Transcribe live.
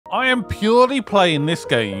I am purely playing this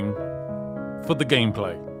game for the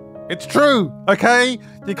gameplay. It's true, okay?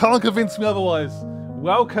 You can't convince me otherwise.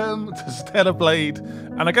 Welcome to Stellar Blade,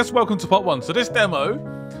 and I guess welcome to part 1. So this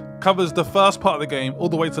demo covers the first part of the game all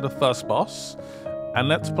the way to the first boss, and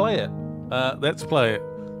let's play it. Let's play it.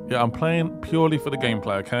 Yeah, I'm playing purely for the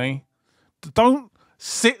gameplay, okay? Don't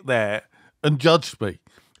sit there and judge me.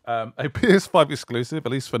 A PS5 exclusive,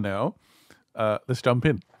 at least for now. Let's jump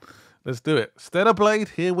in. Let's do it. Stellar Blade,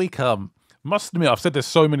 here we come. Must admit, I've said this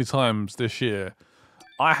so many times this year.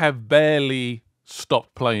 I have barely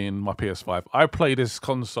stopped playing my PS5. I play this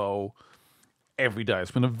console every day. It's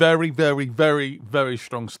been a very, very, very, very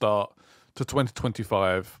strong start to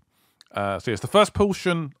 2025. So it's the first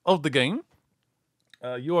portion of the game.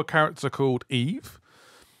 You're a character called Eve,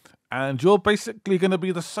 and you're basically going to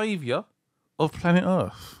be the savior of planet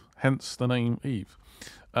Earth, hence the name Eve.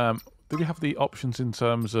 Do we have the options in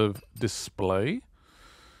terms of display?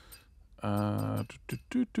 Maybe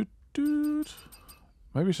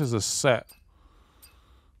it's just a set.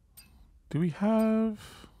 Do we have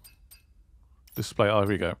display? Oh, here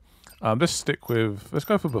we go. Let's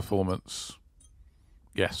go for performance.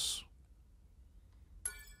 Yes.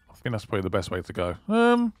 I think that's probably the best way to go.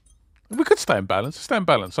 We could stay in balance. Stay in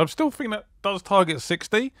balance. I still think that does target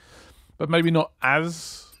 60, but maybe not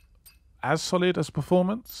as solid as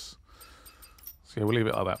performance. So yeah, we'll leave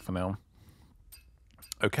it like that for now.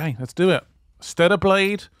 Okay, let's do it. Stellar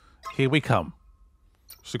Blade, here we come.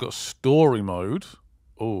 So we've got story mode.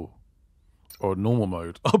 Oh. Or normal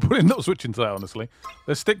mode. I'll probably not switch into that, honestly.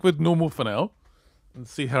 Let's stick with normal for now and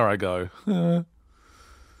see how I go.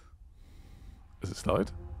 Is it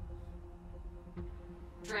started?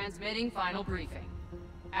 Transmitting final briefing.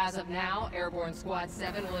 As of now, Airborne Squad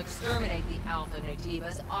 7 will exterminate the Alpha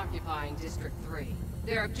Nativas occupying District 3.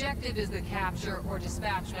 Their objective is the capture or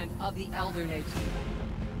dispatchment of the Elder Nativa.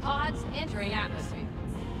 Pods entering atmosphere.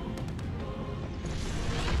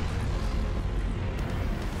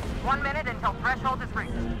 1 minute until threshold is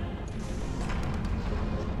reached.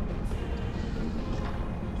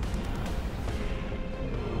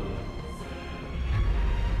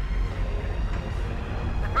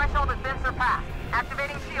 The threshold has been surpassed.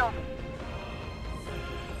 Activating shield.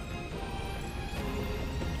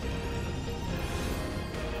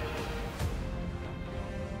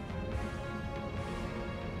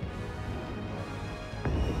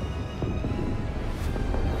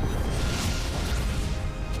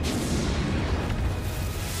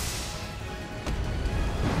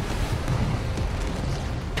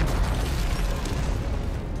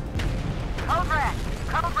 Code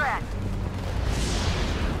red.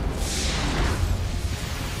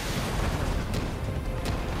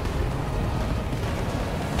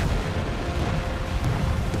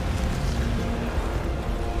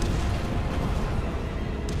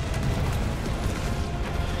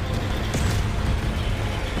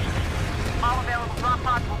 All available drop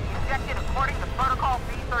pods will be ejected according to Protocol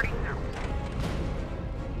B32.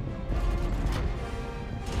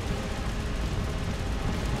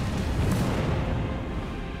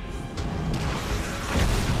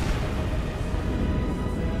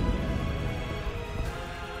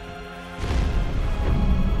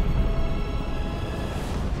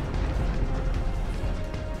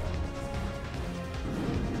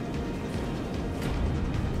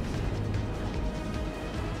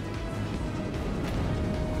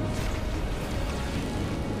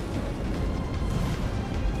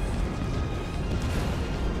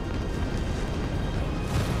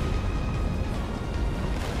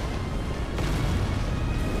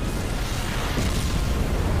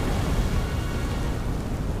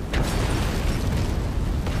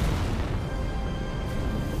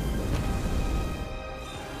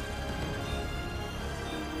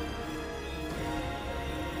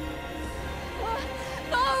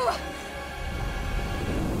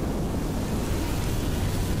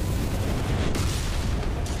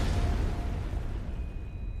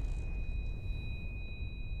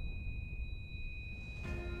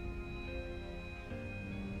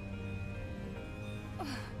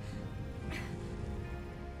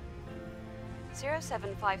 Zero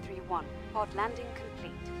 7531. Pod landing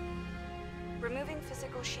complete. Removing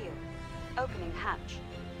physical shield. Opening hatch.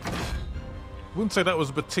 Wouldn't say that was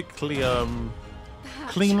a particularly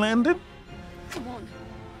clean landing. Come on.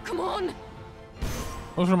 Come on!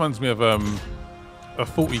 Also reminds me of a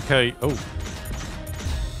 40k. Oh.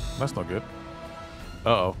 That's not good.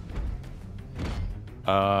 Uh-oh.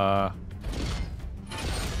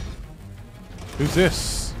 Who's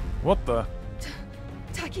this? What the?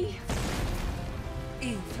 Taki?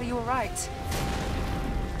 Eve, are you alright?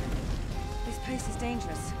 This place is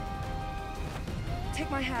dangerous. Take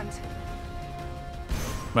my hand.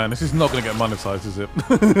 Man, this is not going to get monetized, is it?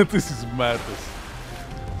 This is madness.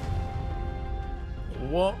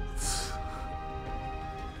 What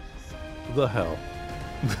the hell?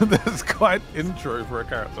 That's quite intro for a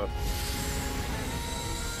character.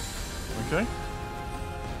 Okay.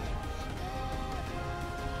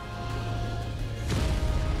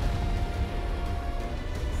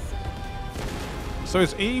 So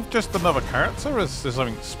is Eve just another character? Is there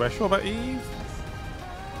something special about Eve?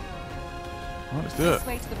 Well, let's do it. This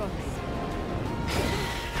way to the rendezvous.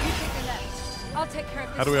 You take the left. I'll take care of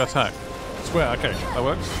this. How do we attack? Square, okay, that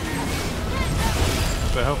works.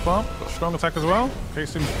 The health bar, got strong attack as well. Okay,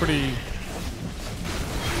 seems pretty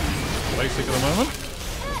basic at the moment.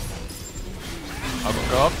 I've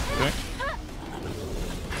got guard, okay.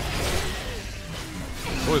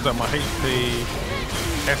 What is that, my HP?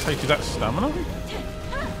 SH, is that stamina?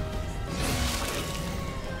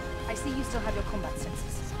 I see you still have your combat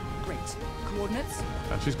senses. Great. Coordinates?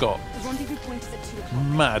 And she's got The rendezvous point is at 2 o'clock.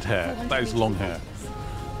 mad hair. That is long hair.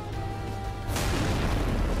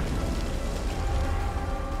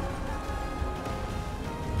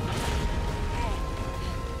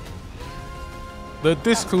 The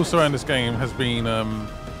discourse around this game has been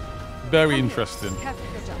very interesting. Careful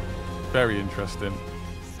with your jump. Very interesting.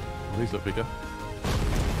 Oh, these look bigger.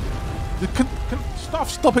 Can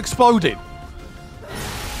stuff stop exploding?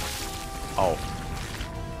 Oh.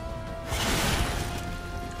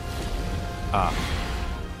 Ah.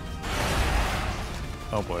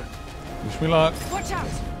 Oh boy. Wish me luck. Watch out!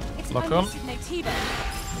 It's Lock only on. Natiba.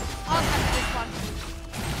 I'll handle this one.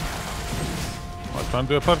 I'll try and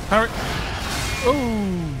do a perfect parry.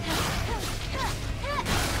 Ooh.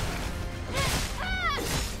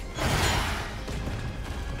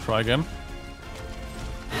 Try again.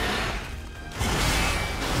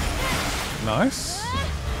 Nice.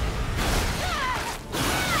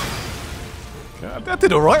 Okay, I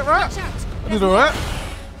did alright, right? Watch out! I did alright.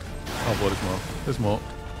 Oh boy, there's more. There's more.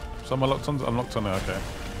 So am I locked on? I'm locked on now, okay.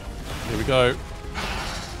 Here we go.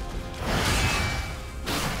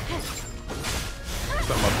 Is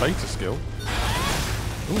that my beta skill?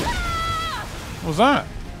 Ooh. What was that?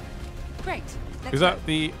 Great. Let's Is that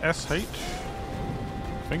the SH?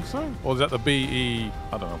 I think so? Or is that the BE?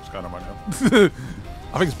 I don't know what's going on right now.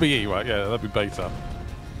 I think it's BE, right? Yeah, that'd be beta.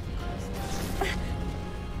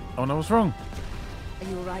 Oh no, I was wrong. Are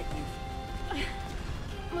you alright, Eve?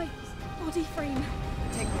 My body frame.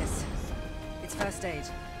 Take this. It's first aid.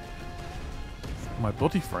 My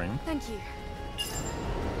body frame. Thank you.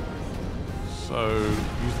 So,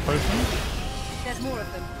 use the potion? There's more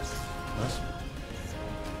of them. Yes.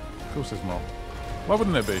 Of course there's more. Why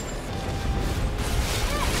wouldn't there be?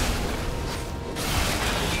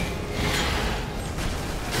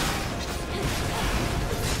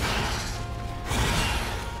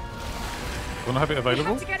 Want to have it We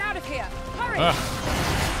available? have to get out of here. Hurry! Ah.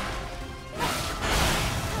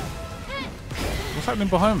 What's happening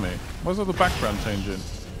behind me? Why's all the background changing?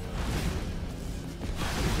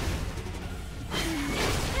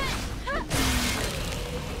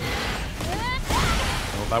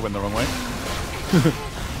 Oh, that went the wrong way.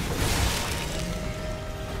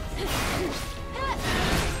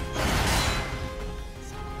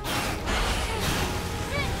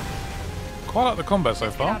 Quite like the combat so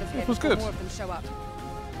Let's get far. out of here It was before good. more of them show up.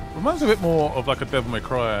 Reminds me a bit more of like a Devil May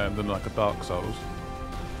Cry than like a Dark Souls.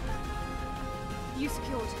 You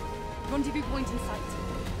secured. Rendezvous point in sight.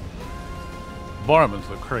 Environments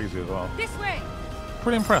look crazy as well. This way!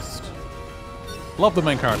 Pretty impressed. Love the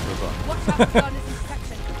main character as well. Watch out for gun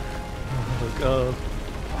intersection. Oh god.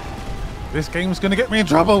 This game's gonna get me in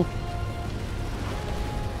trouble.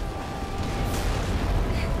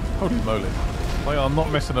 Holy moly. They are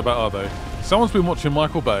not messing about, are they? Someone's been watching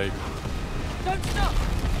Michael Bay. Don't stop!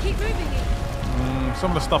 Keep moving it!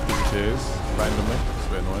 Some of the stuff disappears randomly. It's a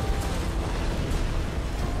bit annoying.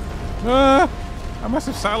 Ah! A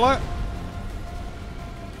massive satellite.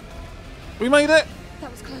 We made it! That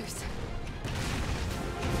was close.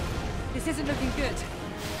 This isn't looking good.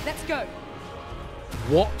 Let's go.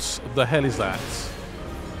 What the hell is that?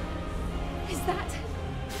 Is that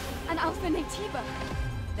an Alpha Natiba?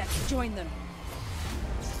 Let's join them.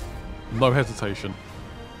 No hesitation.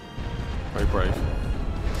 Very brave.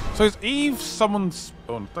 So is Eve someone's...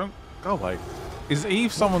 Oh, don't... Go away. Is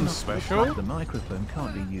Eve someone special? The microphone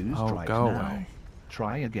can't be used Oh, right go now. away.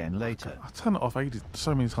 Try again later. I turned it off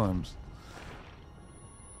so many times.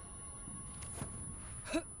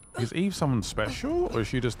 Is Eve someone special, or is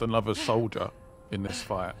she just another soldier in this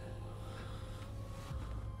fight?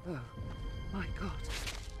 Oh, my God.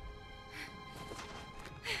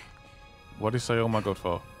 What do you say, oh my god,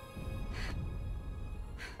 for?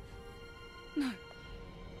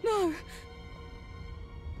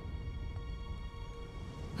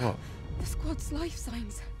 It's life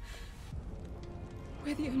signs.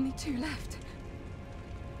 We're the only two left.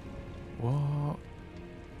 What?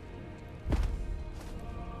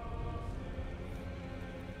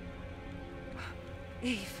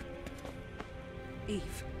 Eve.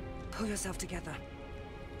 Eve, pull yourself together.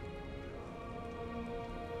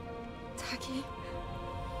 Taki.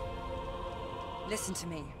 Listen to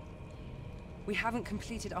me. We haven't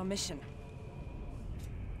completed our mission.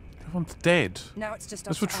 Everyone's dead. Now it's just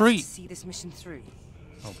Let's up to us retreat. to see this mission through.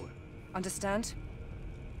 Oh boy. Understand?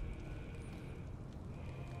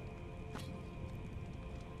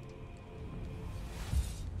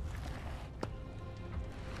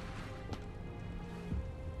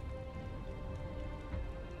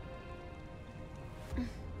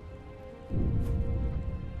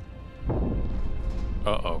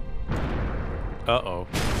 Uh-oh. Uh-oh.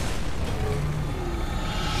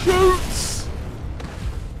 Shoots!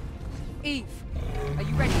 Eve, are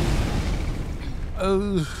you ready?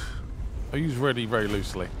 I use ready very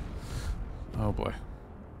loosely. Oh boy.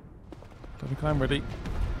 Don't think I'm ready.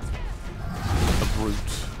 A brute.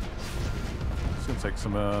 It's gonna take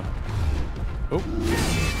some oh.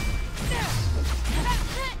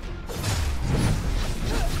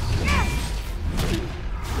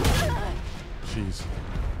 Jeez.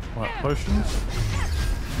 Right, potions.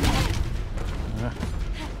 Yeah.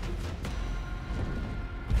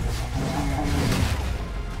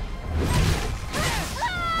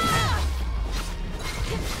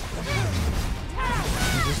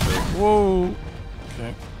 Whoa!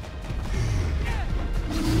 Okay.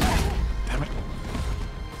 Damn it.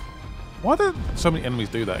 Why do so many enemies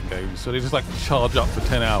do that in games? So they just like charge up for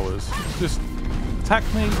 10 hours. Just attack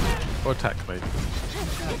me or attack me.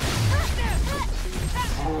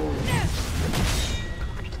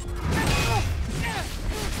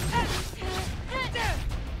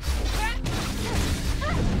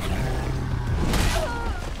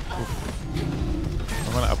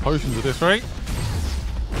 I run out of potions at this rate.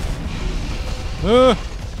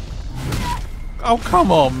 Oh,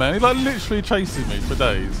 come on, man. He's like literally chasing me for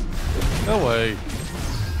days. No way.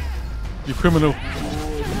 You criminal.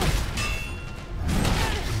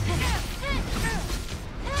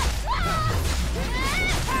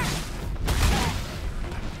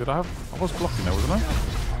 Did I have... I was blocking there, wasn't I?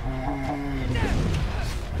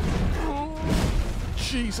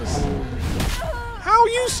 Jesus. How are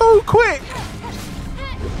you so quick?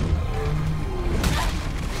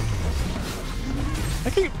 I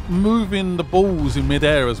keep moving the balls in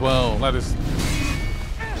midair as well. That is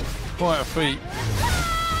quite a feat.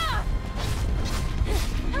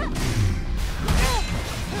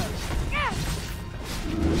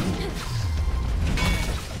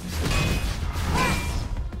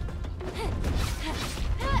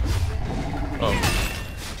 Oh.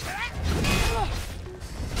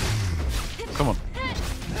 Come on.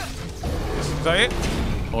 Is that it?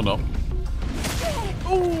 Or not?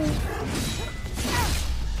 Oh!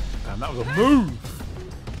 Damn, that was a move!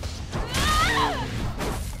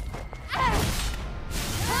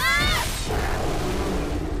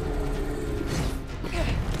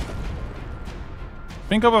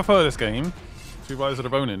 I think I prefer this game to Rise of the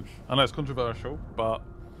Ronin. I know it's controversial, but...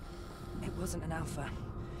 It wasn't an alpha,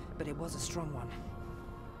 but it was a strong one.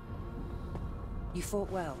 You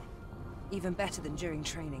fought well. Even better than during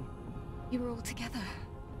training. You were all together.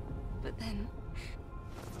 But then...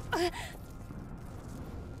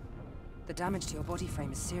 The damage to your body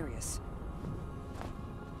frame is serious.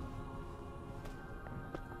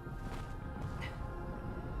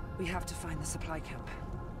 We have to find the supply camp.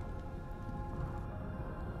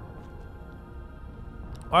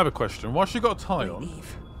 I have a question. Why's she got a tie Wait, on?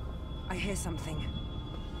 Eve. I hear something.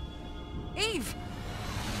 Eve!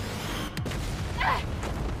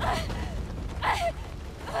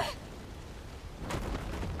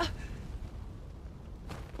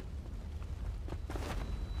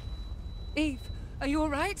 Eve, are you all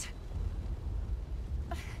right?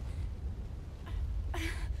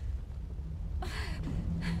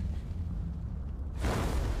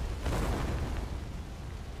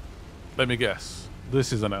 Let me guess.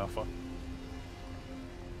 This is an alpha.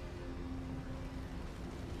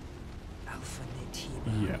 Alpha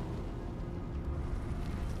Natiba. Yeah.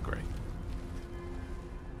 Great.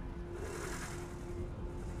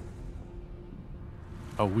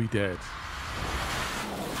 Oh, we dead.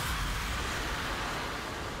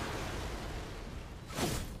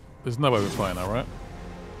 There's no way we're playing that, right?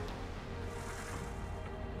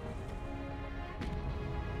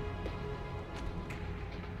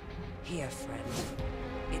 Here, friend.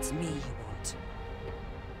 It's me you want.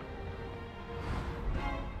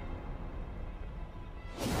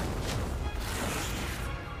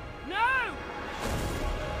 No!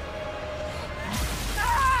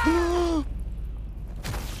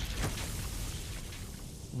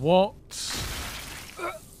 What?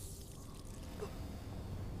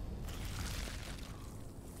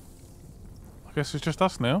 I guess it's just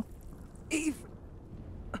us now. Eve!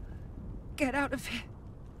 Get out of here.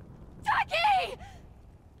 Jackie!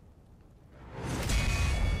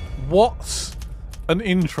 What? An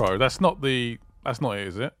intro. That's not it,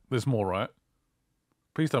 is it? There's more, right?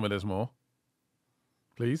 Please tell me there's more.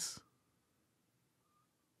 Please.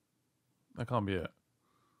 That can't be it.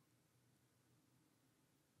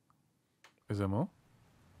 Is there more?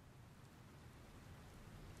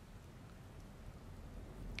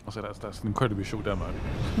 I'll say that's an incredibly short demo.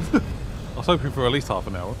 I was hoping for at least half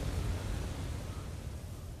an hour.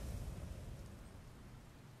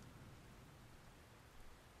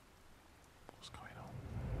 What's going on?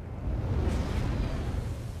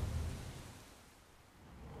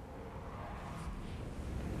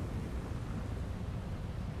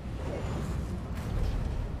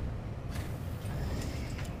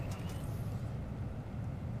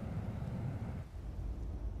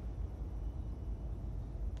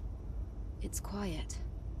 It's quiet.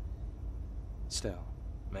 Still,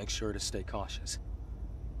 make sure to stay cautious.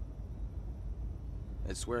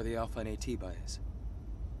 It's where the Alpha Natiba is.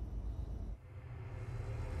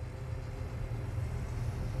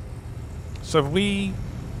 So have we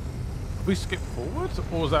skipped forward,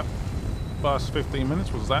 or was that first 15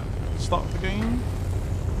 minutes? Was that the start of the game?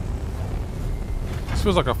 This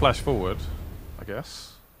feels like a flash forward, I guess.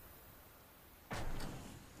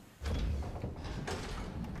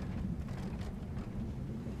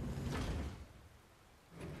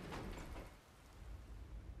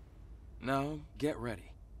 Now, get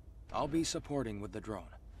ready. I'll be supporting with the drone.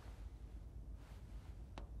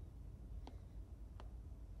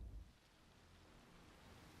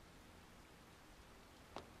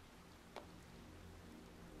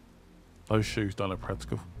 Those shoes don't look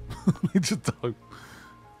practical. They just don't.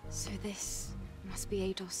 So this must be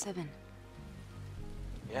Adolf 7.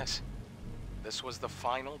 Yes. This was the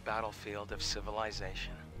final battlefield of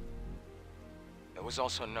civilization. It was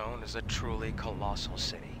also known as a truly colossal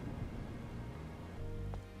city.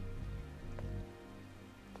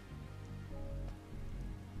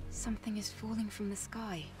 Something is falling from the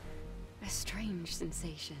sky. A strange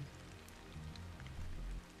sensation.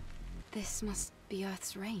 This must be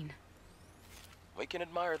Earth's rain. We can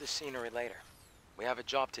admire the scenery later. We have a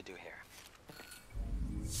job to do here.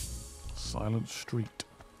 Silent Street.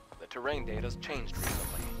 The terrain data's changed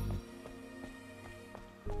recently.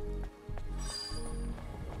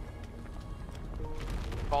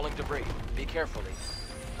 Falling debris. Be careful, Lee.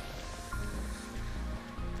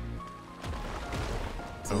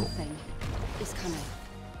 Something is coming.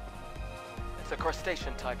 It's a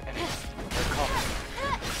crustacean type enemy. They're coming.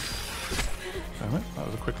 Damn it, that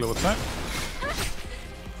was a quick little attack.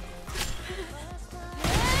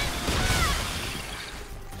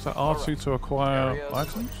 Is that R2 to acquire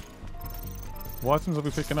items? What items are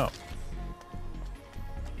we picking up?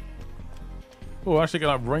 Oh, I actually get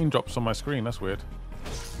like raindrops on my screen, that's weird.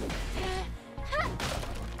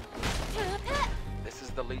 This is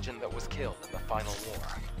the Legion that was killed in the final war.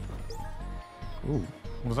 Ooh,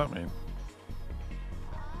 what does that mean?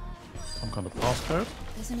 Some kind of passcode?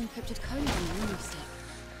 There's an encrypted code on the window stick.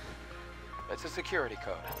 It's a security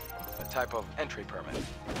code, a type of entry permit.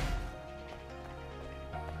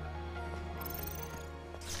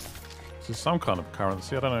 This is some kind of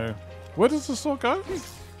currency, I don't know. Where does the sword go?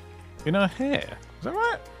 In her hair. Is that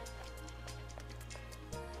right?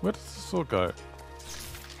 Where does the sword go?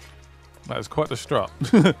 That is quite the strut.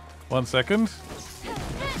 1 second. What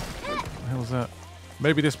the hell is that?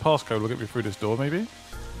 Maybe this passcode will get me through this door, maybe?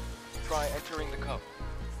 Try entering the code.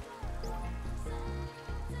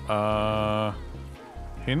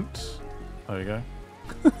 Hint. There you go.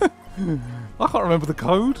 I can't remember the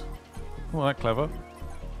code. Oh, that clever.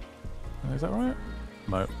 Is that right?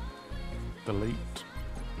 No. Delete.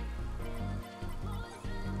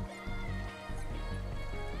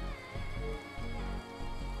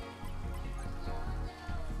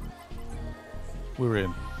 We're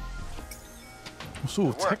in. What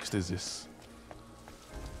sort of text is this?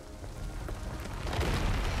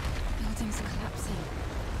 Buildings are collapsing.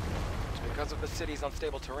 It's because of the city's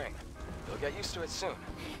unstable terrain. You'll get used to it soon.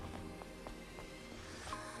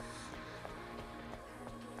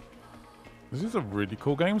 This is a really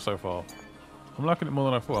cool game so far. I'm liking it more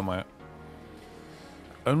than I thought I might.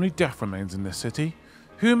 Only death remains in this city.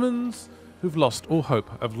 Humans who've lost all hope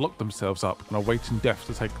have locked themselves up and are waiting death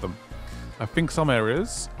to take them. I think some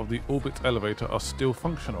areas of the orbit elevator are still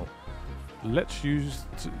functional. Let's use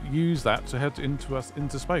that to head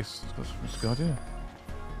into space. That's a good idea.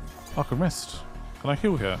 I can rest. Can I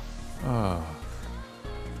heal here? Ah.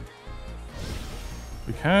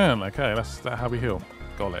 We can. Okay, that's how we heal.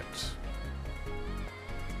 Got it.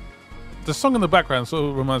 The song in the background sort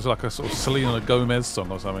of reminds me like a sort of Selena Gomez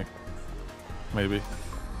song or something. Maybe.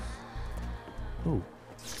 Ooh.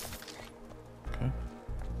 Okay.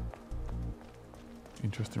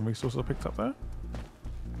 Interesting resources I picked up there.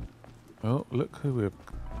 Well, look who we've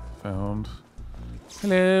found.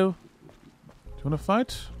 Hello. Do you want to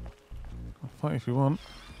fight? I'll fight if you want.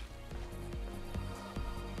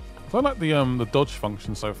 I like the dodge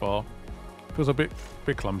function so far. Feels a bit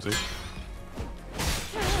clumsy.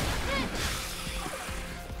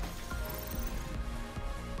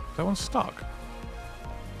 That one's stuck.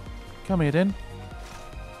 Come here then.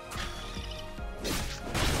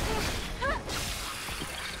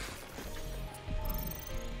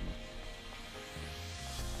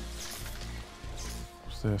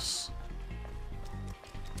 What's this?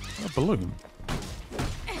 A balloon.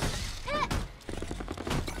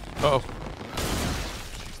 Uh-oh.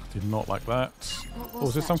 Did not like that. Oh,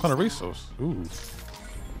 is this some kind of resource? Ooh.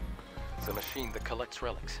 It's a machine that collects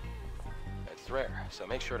relics. It's rare, so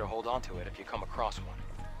make sure to hold on to it if you come across one.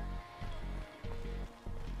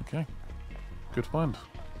 Okay. Good find.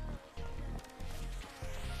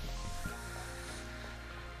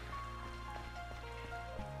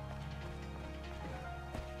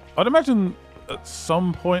 I'd imagine at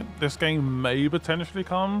some point this game may potentially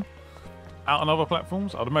come out on other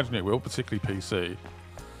platforms. I'd imagine it will, particularly PC.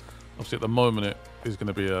 Obviously at the moment it is going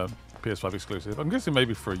to be a PS5 exclusive. I'm guessing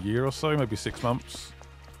maybe for a year or so, maybe 6 months.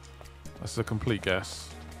 That's a complete guess.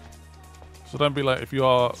 So don't be like, if you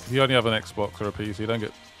only have an Xbox or a PC, don't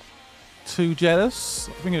get too jealous.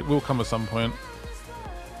 I think it will come at some point.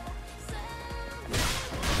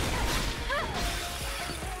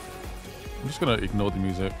 I'm just going to ignore the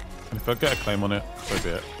music. And if I get a claim on it, so be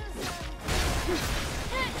it.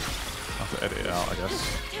 I have to edit it out, I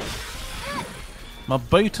guess. My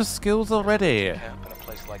beta skills are ready. Camp in a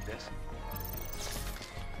place like this.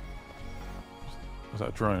 Was that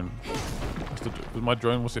a drone? Was my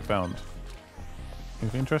drone, what's it found?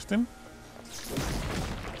 Anything interesting? Is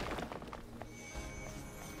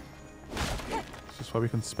this why we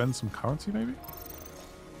can spend some currency, maybe?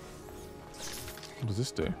 What does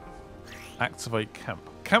this do? Activate camp.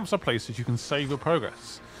 Camps are places you can save your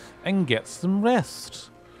progress and get some rest.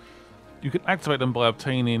 You can activate them by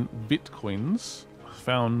obtaining bitcoins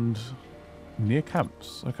found near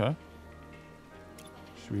camps. Okay.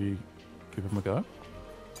 Should we give them a go?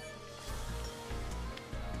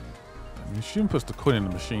 The machine puts the coin in the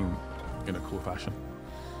machine in a cool fashion.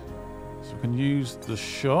 So we can use the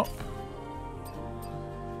shop.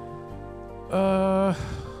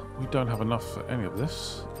 We don't have enough for any of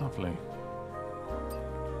this. Lovely.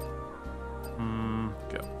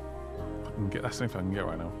 That's the only thing I can get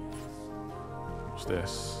right now. What's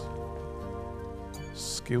this?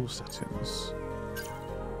 Skill settings.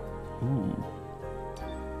 Ooh.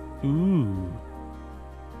 Ooh.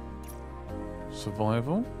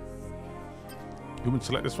 Survival. You want me to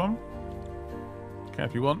select this one? Okay,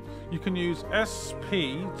 if you want. You can use SP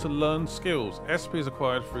to learn skills. SP is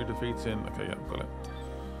acquired through defeating... Okay, yeah, got it.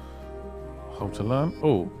 Hold to learn.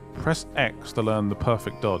 Oh, press X to learn the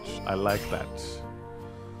perfect dodge. I like that.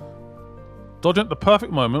 Dodge at the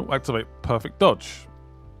perfect moment will activate perfect dodge.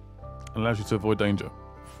 And allows you to avoid danger.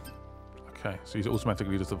 Okay, so you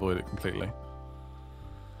automatically just avoid it completely.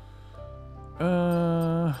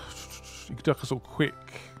 You could do like a sort of quick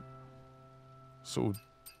sort of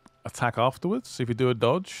attack afterwards. So if you do a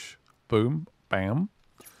dodge, boom, bam.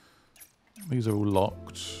 These are all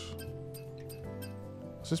locked.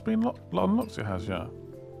 Has this been unlocked? It has, yeah.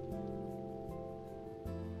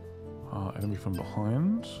 Enemy from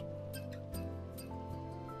behind.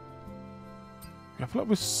 I feel like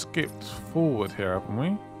we've skipped forward here, haven't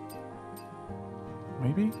we?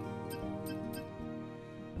 Maybe?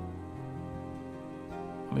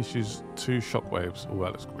 At least use 2 shockwaves. Oh,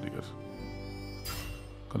 that looks pretty good.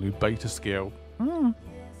 Got a new beta skill. Right,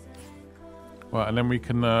 and then we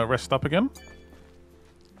can rest up again.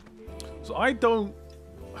 So I don't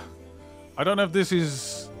know if this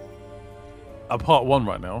is a part 1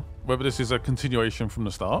 right now. Whether this is a continuation from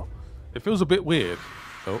the start. It feels a bit weird.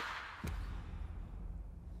 Oh.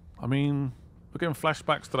 I mean, we're getting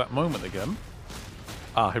flashbacks to that moment again.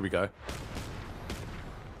 Ah, here we go.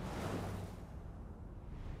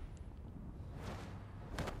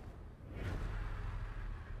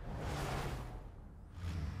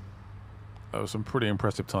 That was some pretty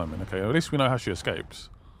impressive timing. Okay, at least we know how she escaped.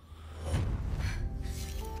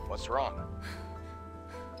 What's wrong?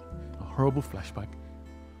 A horrible flashback.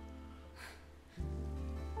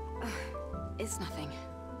 It's nothing.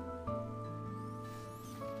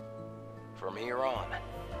 From here on,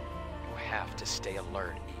 you have to stay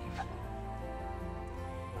alert, Eve.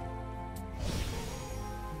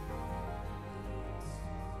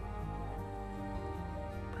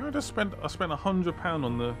 I spent £100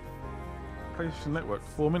 on the PlayStation Network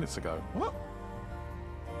 4 minutes ago. What?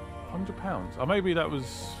 £100? Oh, maybe that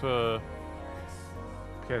was for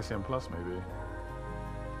PSN Plus. Maybe.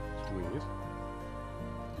 It's weird.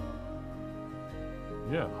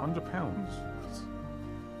 Yeah, £100.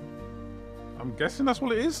 I'm guessing that's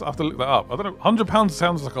what it is. I have to look that up. I don't know. £100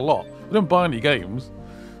 sounds like a lot. We don't buy any games.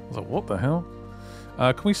 I was like, what the hell?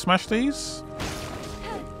 Can we smash these?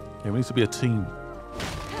 Yeah, we need to be a team.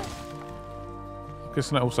 I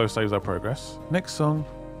guess that also saves our progress. Next song.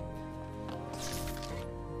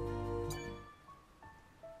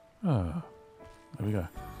 Ah, there we go.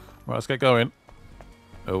 Right, let's get going.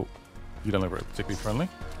 Oh, you don't look very particularly friendly.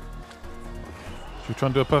 Should we try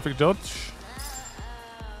and do a perfect dodge?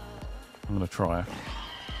 I'm gonna try.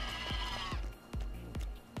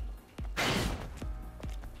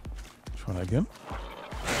 Try that again.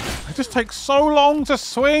 It just takes so long to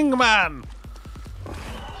swing, man!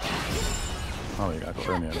 Oh, there you go, I got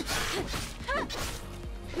there in the end.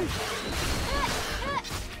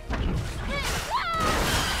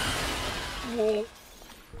 Whoa.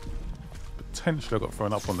 Potentially I got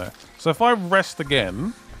thrown up on there. So if I rest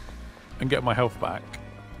again and get my health back,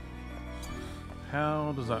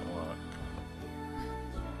 how does that work?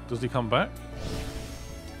 Does he come back?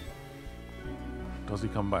 Does he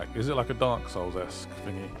come back? Is it like a Dark Souls-esque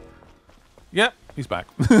thingy? Yep, he's back.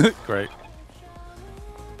 Great.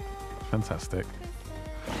 Fantastic.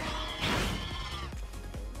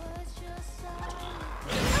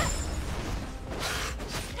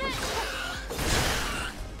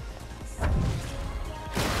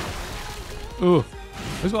 Ooh,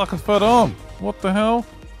 he's got like a third arm. What the hell?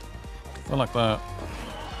 Don't like that.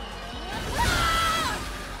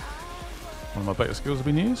 One of my better skills have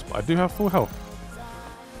been used, but I do have full health.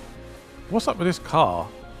 What's up with this car?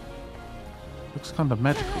 Looks kind of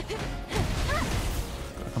magical.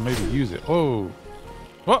 I can maybe use it. Oh,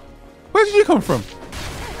 what? Where did you come from?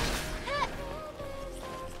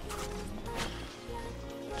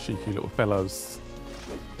 Cheeky little fellows.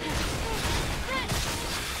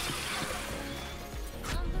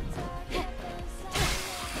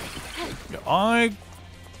 Yeah, I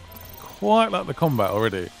quite like the combat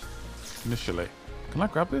already. Initially, can I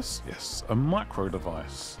grab this? Yes, a micro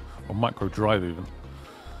device or micro drive even.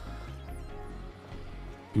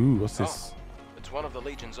 Ooh, what's this? It's one of the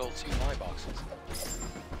Legion's old supply boxes.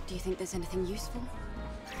 Do you think there's anything useful?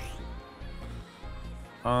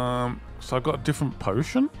 So I've got a different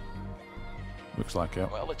potion. Looks like it.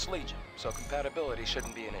 Well, it's Legion, so compatibility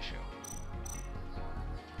shouldn't be an issue.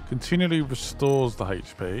 Continually restores the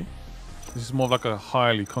HP. This is more of like a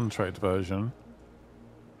highly contracted version.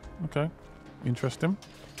 Okay, interesting.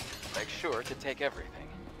 Make sure to take everything.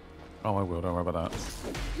 Oh, I will. Don't worry about that.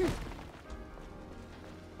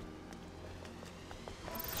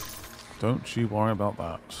 Don't you worry about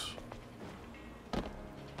that.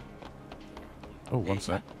 Oh, one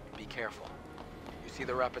sec. Be careful. You see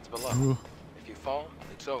the rapids below. Ooh. If you fall,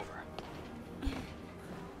 it's over.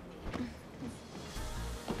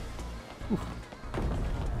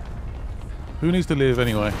 Who needs to live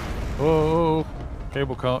anyway? Oh,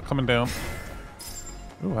 cable car coming down.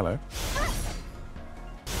 Oh, hello.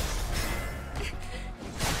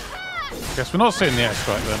 Guess we're not seeing the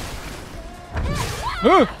airstrike then.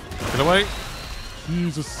 Oh, get away.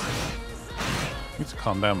 Jesus. Need to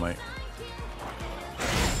calm down, mate.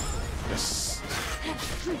 Yes.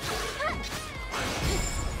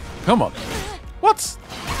 Come on. What?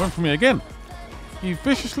 Went for me again. You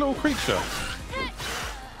vicious little creature.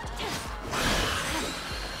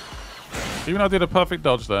 Even though I did a perfect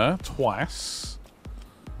dodge there, twice.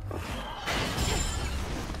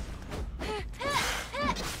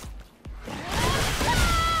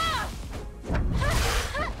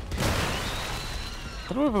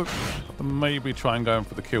 I don't know if I maybe try and go in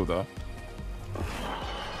for the kill though.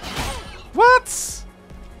 What?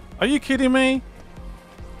 Are you kidding me?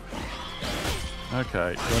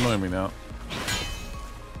 Okay, you're annoying me now.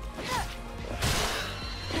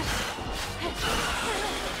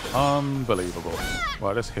 Unbelievable.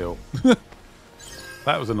 Right, let's heal.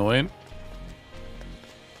 That was annoying.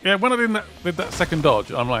 Yeah, when I did that second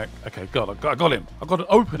dodge, I'm like, okay, God, I got him. I got an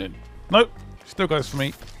opening. Nope, still goes for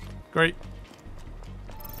me. Great.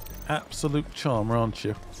 Absolute charmer, aren't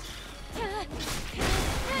you?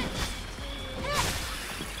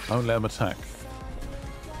 Don't let him attack.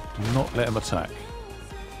 Do not let him attack.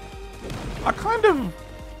 I mean,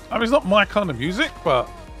 it's not my kind of music, but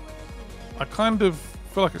I kind of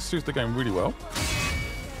feel like it suits the game really well.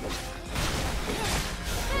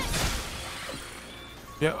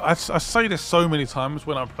 Yeah, I say this so many times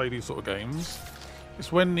when I play these sort of games.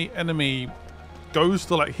 It's when the enemy goes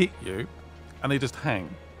to like hit you and they just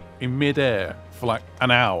hang in midair for like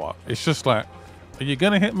an hour. It's just like, are you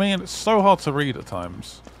gonna hit me? And it's so hard to read at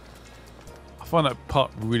times. I find that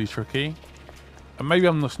part really tricky. And maybe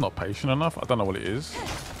I'm just not patient enough. I don't know what it is.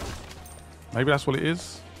 Maybe that's what it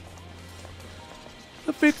is.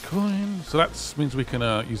 The Bitcoin. So that means we can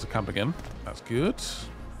use the camp again. That's good.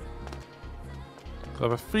 I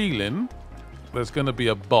have a feeling there's going to be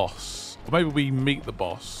a boss. Or maybe we meet the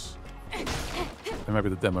boss. And maybe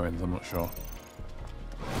the demo ends, I'm not sure.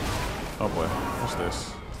 Oh boy, what's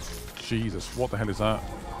this? Jesus, what the hell is that?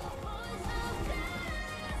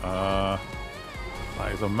 That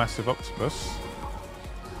is a massive octopus.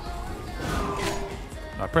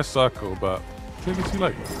 I press circle, but clearly too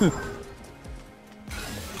late.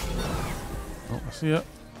 Oh, I see it.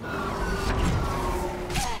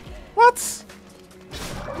 What?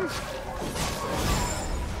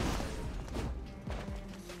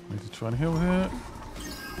 Need to try and heal here.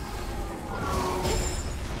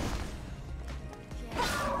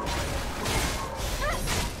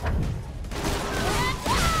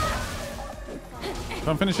 Try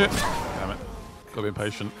and finish it. Damn it. Gotta be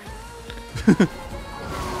impatient.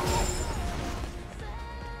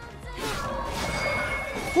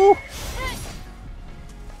 Woo!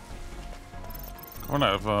 I run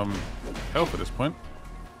out of health at this point.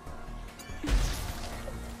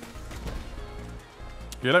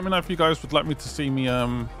 Yeah, let me know if you guys would like me to see me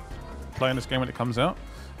playing this game when it comes out.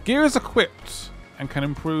 Gear is equipped and can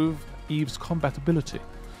improve Eve's compatibility.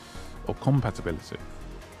 Or compatibility.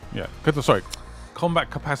 Yeah, sorry. Combat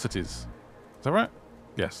capacities. Is that right?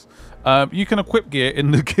 Yes. You can equip gear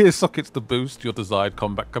in the gear sockets to boost your desired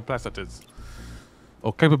combat capacities.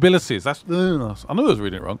 Or capabilities. That's I knew I was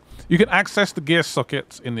reading it wrong. You can access the gear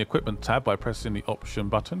sockets in the equipment tab by pressing the option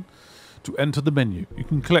button to enter the menu. You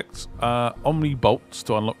can collect Omni bolts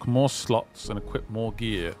to unlock more slots and equip more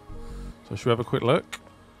gear. So should we have a quick look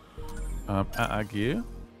at our gear?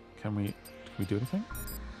 Can we do anything?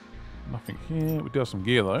 Nothing here. We do have some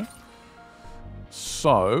gear though.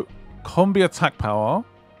 So combi attack power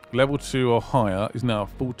level 2 or higher is now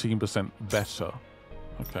 14% better.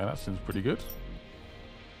 Okay, that seems pretty good.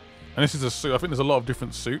 And this is a suit. I think there's a lot of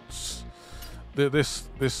different suits. This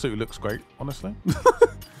suit looks great, honestly.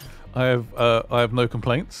 I have no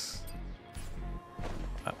complaints.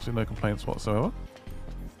 Absolutely no complaints whatsoever.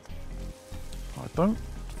 I don't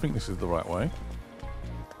think this is the right way.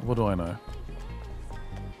 What do I know?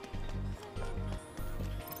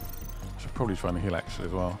 I should probably try and heal actually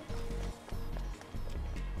as well.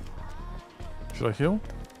 Should I heal?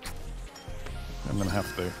 I'm gonna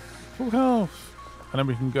have to. Full health. And then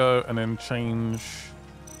we can go and then change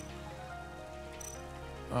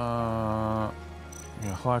yeah,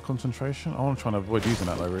 higher concentration. I want to try and avoid using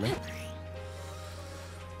that though, really.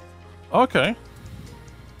 Okay.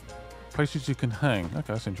 Places you can hang.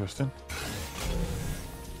 Okay, that's interesting.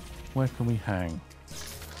 Where can we hang?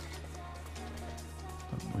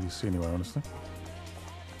 Don't really see anywhere, honestly.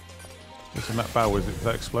 Just in that barrel, is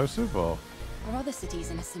that explosive or? Are other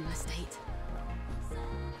cities in a similar state?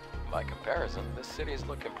 By comparison, this city is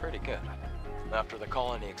looking pretty good. After the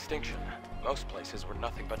colony extinction, most places were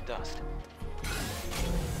nothing but dust.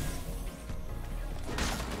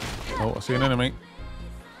 Oh, I see an enemy.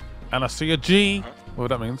 And I see a G. Huh? What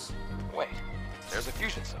that means. Wait, there's a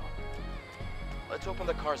fusion cell. Let's open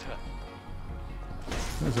the car's hood.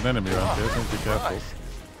 There's an enemy around here, so be careful. Nice.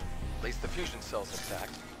 At least the fusion cell's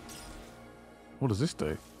intact. What does this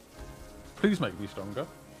do? Please make me stronger.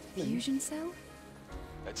 Fusion cell?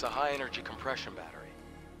 It's a high-energy compression battery.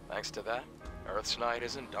 Thanks to that, Earth's night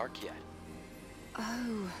isn't dark yet.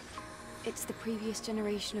 Oh, it's the previous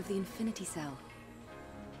generation of the Infinity Cell.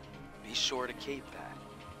 Be sure to keep that.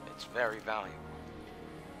 It's very valuable.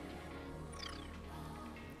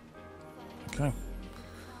 Okay.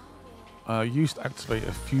 Used to activate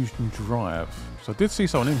a fusion drive. So I did see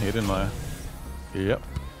someone in here, didn't I? Yep.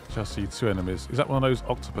 Just see 2 enemies. Is that one of those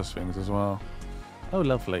octopus things as well? Oh,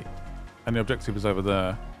 lovely. And the objective is over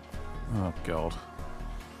there. Oh, God.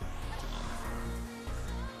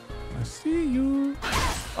 I see you.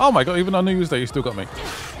 Oh, my God. Even though I knew you was there, you still got me.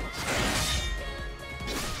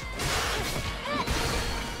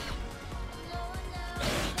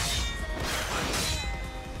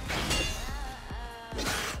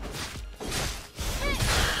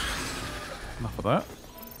 Enough of that.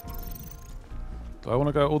 Do I want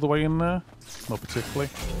to go all the way in there? Not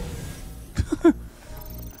particularly.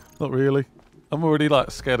 Not really. I'm already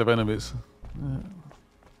like scared of enemies.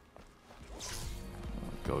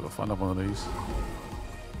 God, I've got to find another one of these.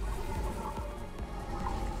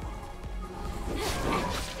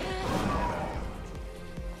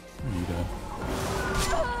 What are you doing?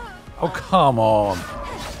 Oh, come on.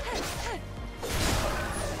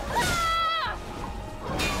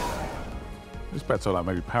 It's better to like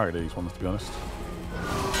maybe parry these ones, to be honest.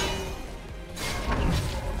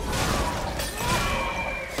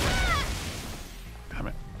 Damn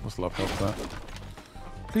it. What's the love help that?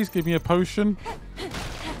 Please give me a potion.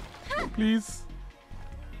 Please.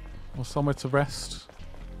 Or somewhere to rest.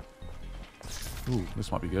 Ooh,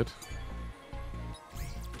 this might be good.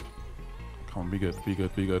 Come on, be good, be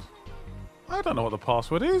good, be good. I don't know what the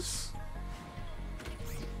password is.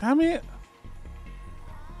 Damn it.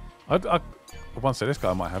 I once said this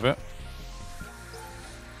guy might have it.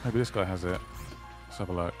 Maybe this guy has it. Let's have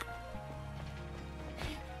a look.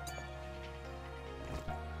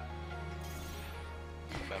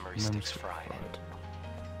 Memory sticks fried.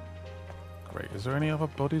 Great. Is there any other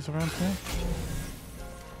bodies around here?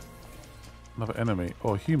 Another enemy.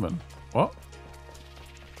 Or human. What?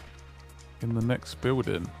 In the next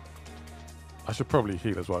building. I should probably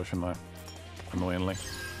heal as well, shouldn't I? Annoyingly.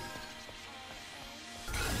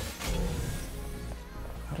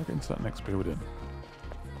 How do I get into that next building?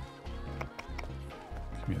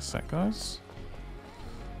 Give me a sec, guys.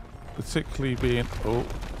 Particularly being... Oh,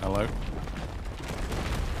 hello.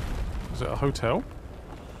 Is it a hotel?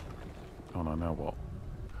 Oh no, now what?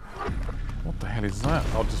 What the hell is that?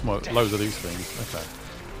 Oh, just loads of these things. Okay.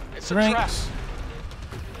 It's a trap.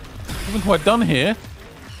 Haven't quite done here.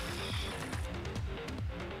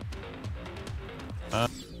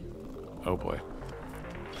 Oh boy.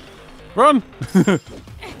 Run!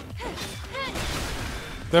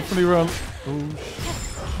 Definitely run. Oh,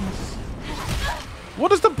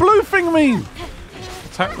 what does the blue thing mean?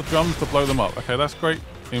 Attack the drums to blow them up. Okay, that's great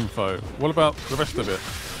info. What about the rest of it?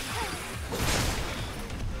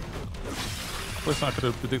 Listen, I could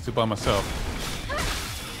have predicted by myself.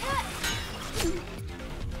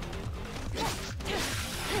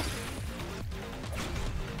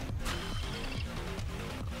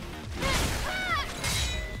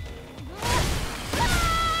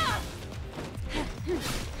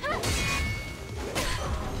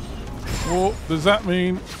 What does that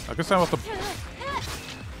mean? I guess I have to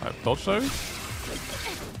dodge those.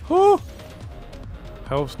 Oh,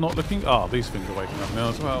 health's not looking. Ah, these things are waking up now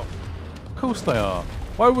as well. Of course they are.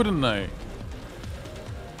 Why wouldn't they?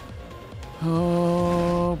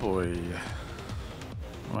 Oh boy.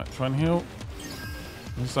 Right, try and heal.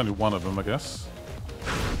 There's only one of them, I guess.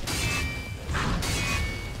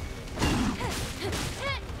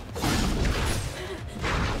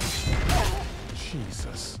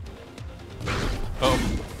 Jesus. Oh.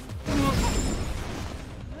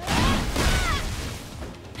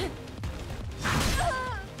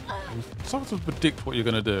 It's hard to predict what you're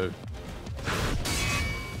going to do.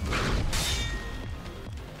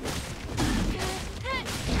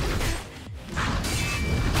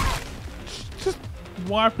 Just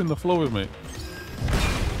wiping the floor with me.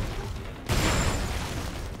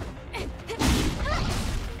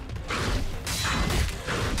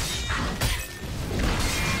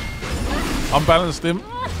 Unbalanced him.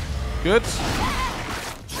 Good.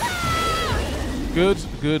 Good,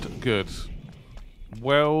 good, good.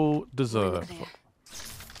 Well deserved.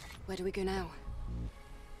 Where do we go now?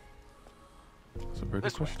 That's a very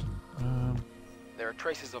good question. There are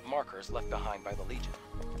traces of markers left behind by the Legion.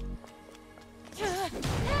 Well,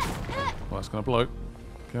 that's going to blow.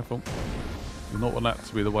 Careful. You not want that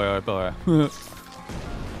to be the way I die.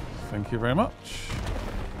 Thank you very much.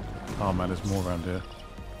 Oh man, there's more around here.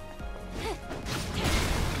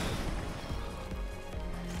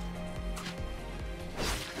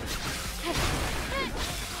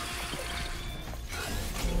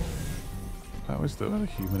 That was the other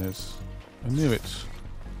human is. I knew it. Do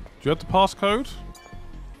you have the passcode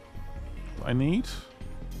that I need?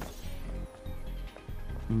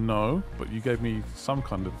 No, but you gave me some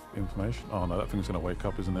kind of information. Oh no, that thing's gonna wake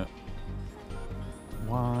up, isn't it?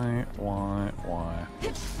 Why?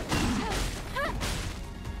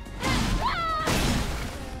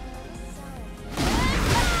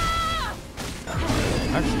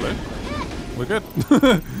 Actually, we're good.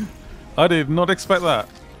 I did not expect that.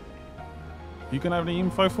 You gonna have any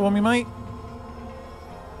info for me, mate?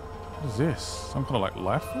 What is this? Some kind of like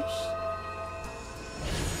life force?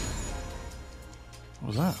 What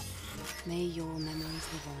was that? May your memories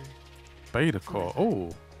live on. Beta core.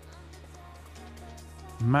 Oh.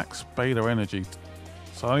 Max beta energy.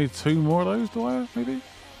 So I need 2 more of those, do I? Maybe?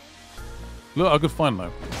 Look, I could find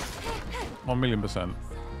though. 1,000,000%.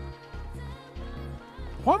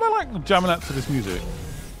 Why am I like jamming out to this music?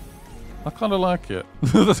 I kind of like it.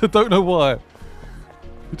 I don't know why.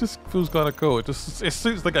 It just feels kind of cool. It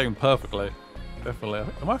suits the game perfectly. Definitely.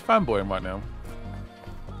 Am I fanboying right now?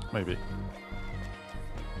 Maybe.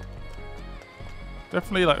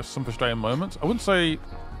 Definitely like some frustrating moments. I wouldn't say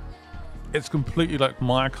it's completely like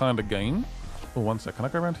my kind of game. Oh, one sec. Can I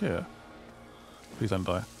go around here? Please don't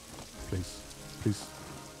die. Please. Please.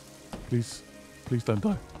 Please. Please don't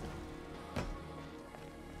die.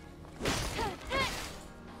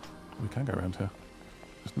 We can go around here.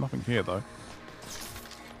 There's nothing here though.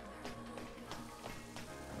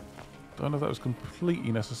 Don't know if that was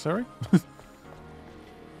completely necessary.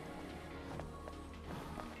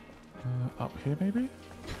 Up here maybe?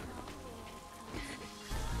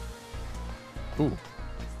 Ooh.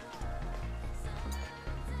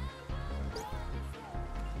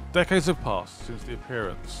 Decades have passed since the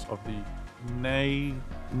appearance of the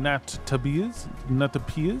Natapias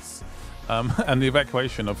and the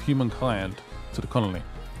evacuation of humankind to the colony.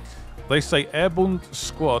 They say airborne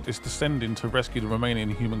squad is descending to rescue the remaining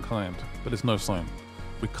humankind, but there's no sign.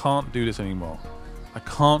 We can't do this anymore. I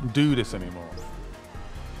can't do this anymore.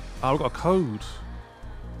 Oh, we've got a code.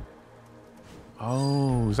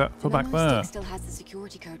 Oh, is that for back memory there? stick still has the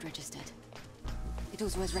security code registered. It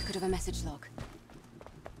also has record of a message log.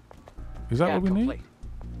 Is that Yeah, what we need? complete.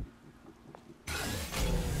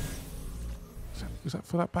 Is that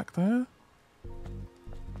for that back there?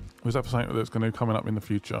 Or is that for something that's going to be coming up in the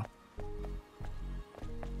future?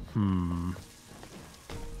 To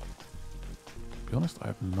be honest, I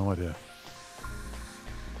have no idea.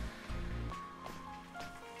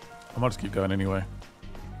 I might just keep going anyway.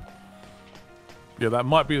 Yeah, that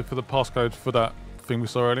might be for the passcode for that thing we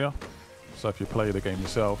saw earlier. So if you play the game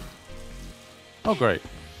yourself. Oh, great.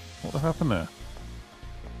 What happened there?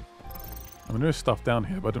 I mean, there's stuff down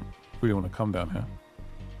here, but I don't really want to come down here.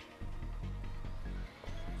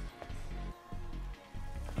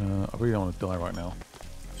 I really don't want to die right now.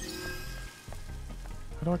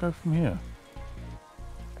 Where do I go from here?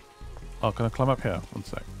 Oh, can I climb up here? One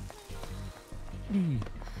sec.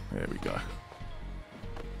 There we go.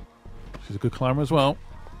 She's a good climber as well.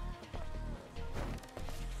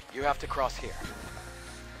 You have to cross here.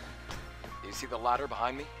 Do you see the ladder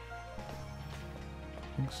behind me?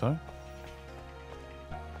 I think so.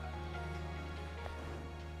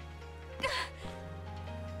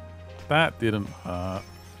 That didn't hurt.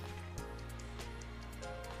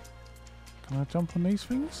 Can I jump on these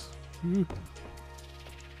things? Ooh.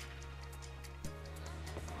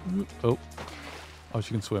 Ooh. Oh. Oh,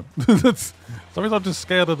 she can swim. That's, for some reason I'm just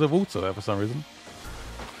scared of the water there for some reason.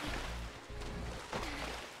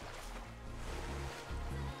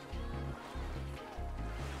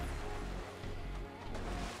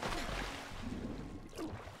 I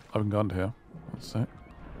haven't gone to here. One sec.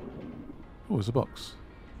 Oh, there's a box.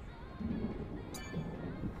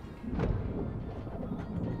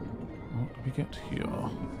 What do we get here?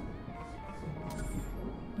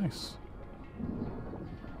 Nice.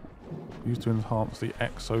 Used to enhance the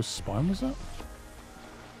exo spine, was that?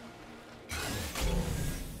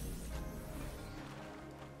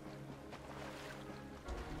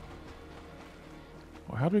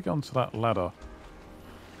 Well, how do we get onto that ladder?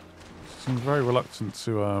 Seemed very reluctant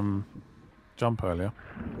to jump earlier.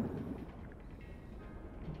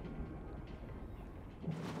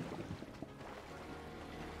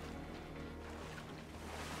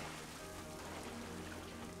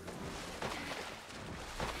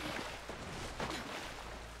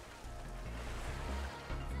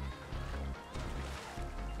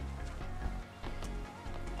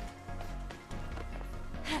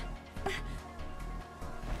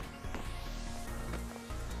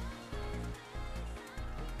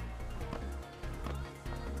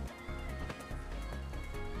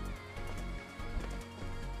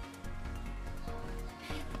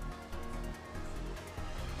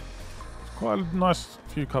 Quite a nice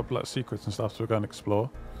few couple of secrets and stuff to go and explore.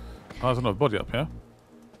 Oh, there's another body up here.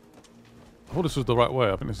 I thought this was the right way.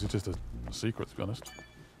 I think this is just a secret, to be honest.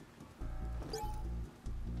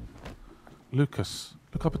 Lucas,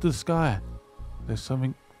 look up into the sky. There's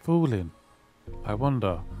something falling. I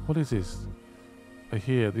wonder, what is this? I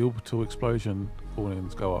hear the orbital explosion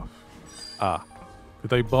warnings go off. Ah, did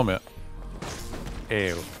they bomb it?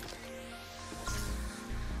 Ew.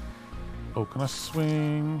 Oh, can I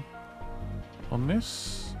swing on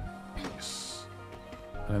this? Yes.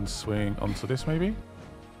 And then swing onto this maybe?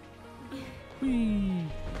 Whee!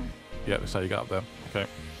 Yeah, that's how you get up there. Okay.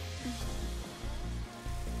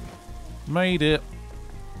 Made it.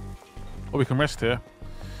 Oh, we can rest here.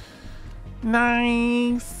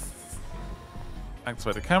 Nice!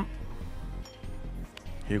 Activate the camp.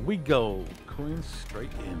 Here we go. Going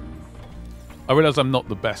straight in. I realise I'm not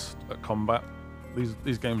the best at combat.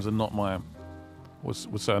 These games are not my...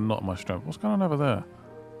 would say are not my strength. What's going on over there?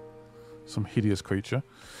 Some hideous creature.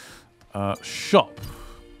 Shop.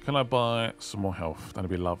 Can I buy some more health? That'd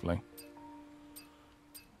be lovely.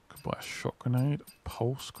 Could buy a shot grenade, a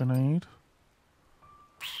pulse grenade.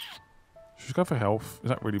 Should we go for health? Is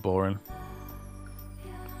that really boring?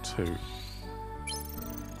 2.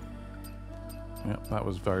 Yep, that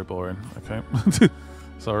was very boring. Okay.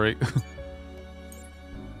 Sorry.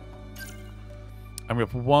 And we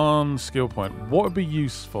have 1 skill point. What would be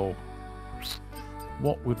useful?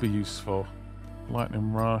 What would be useful?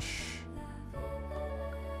 Lightning rush.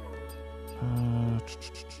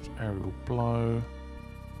 Aerial blow.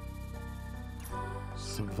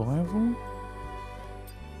 Survival?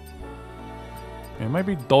 Yeah,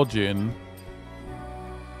 maybe dodging.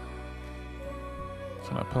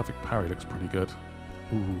 So that perfect parry looks pretty good.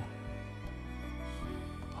 Ooh.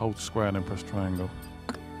 Hold square and then press triangle.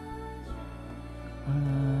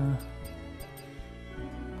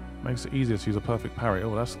 Makes it easier to use a perfect parry.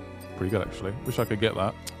 Oh, that's pretty good actually. Wish I could get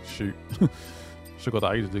that. Shoot. Should have got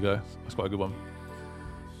that ages ago. That's quite a good one.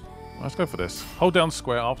 Let's go for this. Hold down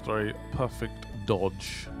square after a perfect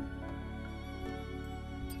dodge.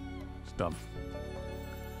 It's done.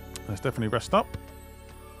 Let's definitely rest up.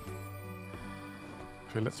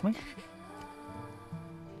 If it lets me.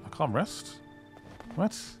 I can't rest.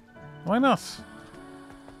 What? Why not?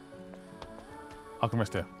 I can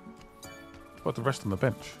rest here. I'm about to rest on the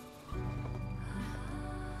bench.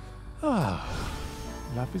 Ah,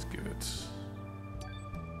 life is good.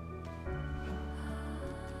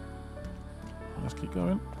 Let's keep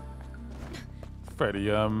going.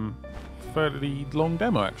 Fairly long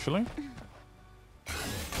demo actually.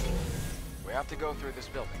 We have to go through this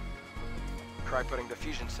building. Try putting the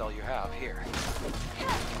fusion cell you have here.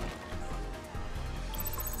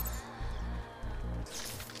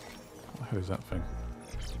 What the hell is that thing?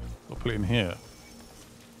 I'll put it in here.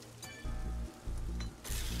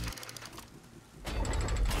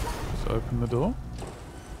 Just open the door.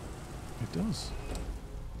 It does.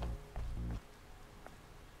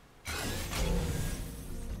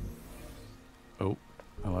 Oh,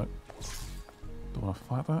 hello. Do I want to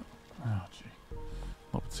fight that? Oh, gee.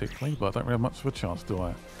 Not particularly, but I don't really have much of a chance, do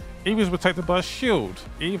I? Eve is protected by a shield.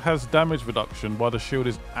 Eve has damage reduction while the shield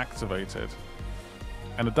is activated.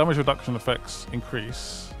 And the damage reduction effects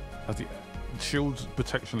increase as the shield's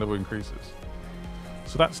protection level increases.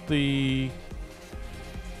 So that's the...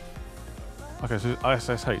 Okay, so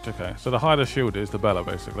ISSH, okay. So the higher the shield is, the better,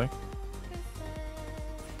 basically.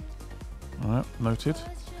 Alright, noted.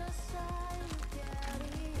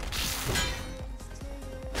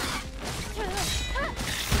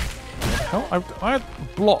 I had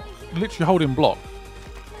block, literally holding block.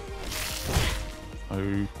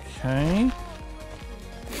 Okay.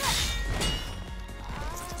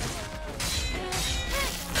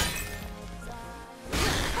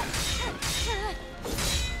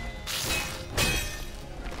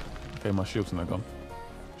 Okay, my shield's now gone.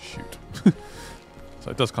 Shoot.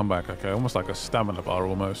 So it does come back, okay. Almost like a stamina bar,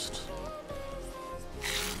 almost.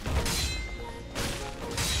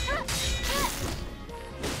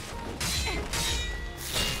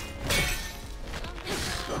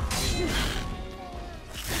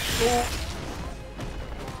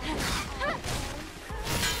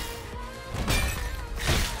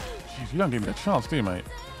 Jeez, you don't give me a chance, do you, mate?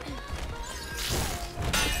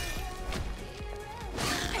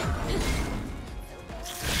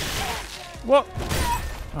 What?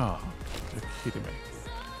 Oh, you're kidding me.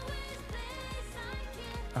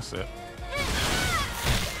 That's it.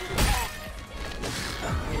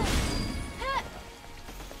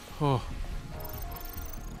 Oh.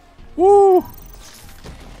 Woo!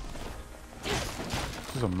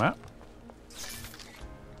 This is a map?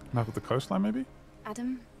 Map of the coastline, maybe?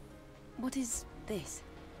 Adam, what is this?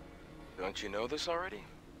 Don't you know this already?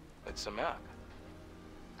 It's a map.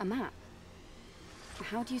 A map?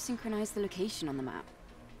 How do you synchronize the location on the map?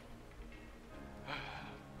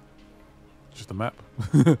 Just a map.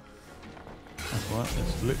 That's right,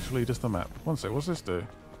 it's literally just a map. One sec, what's this do?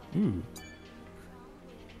 Ooh.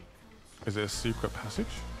 Is it a secret passage?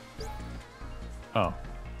 Oh.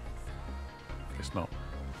 Guess not.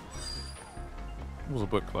 It was a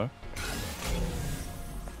book though.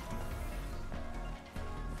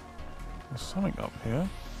 There's something up here.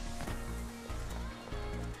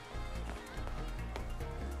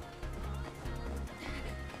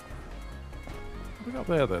 Look up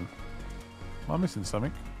there then. Am I missing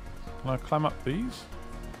something? Can I climb up these?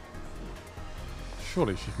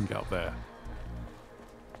 Surely she can get up there.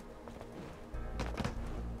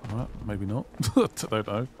 Alright, maybe not. I don't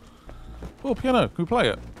know. Oh, piano. Can we play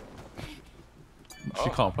it? She Oh.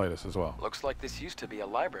 can't play this as well. Looks like this used to be a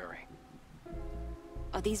library.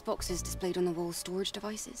 Are these boxes displayed on the wall storage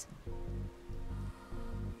devices?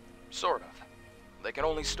 Sort of. They can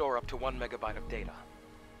only store up to 1 megabyte of data.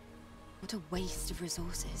 What a waste of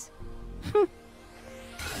resources.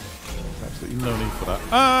 Absolutely no need for that.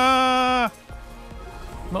 Ah!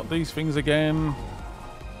 Not these things again.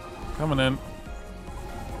 Coming in.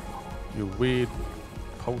 You weird,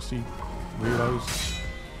 pulsy weirdos.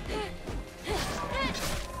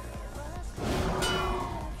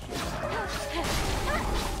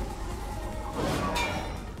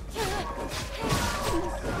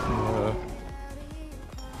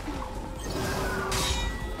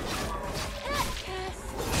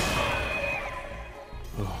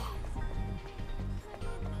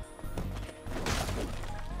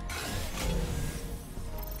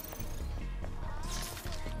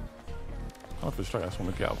 I just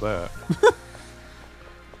want to get up there.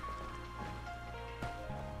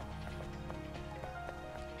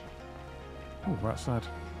 Oh, that's sad.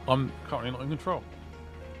 I'm currently not in control.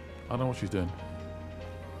 I don't know what she's doing.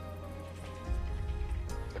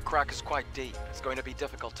 The crack is quite deep. It's going to be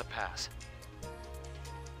difficult to pass.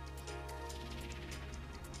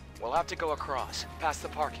 We'll have to go across, past the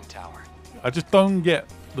parking tower. I just don't get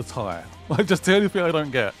the tie. Like, just the only thing I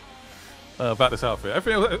don't get about this outfit.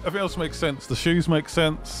 Everything else makes sense. The shoes make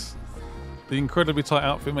sense. The incredibly tight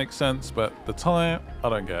outfit makes sense, but the tie, I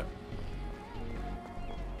don't get.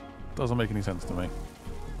 Doesn't make any sense to me.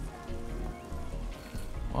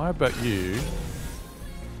 I bet you're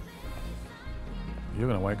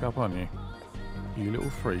gonna wake up, aren't you? You little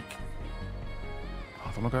freak.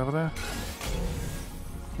 Oh, don't I go over there?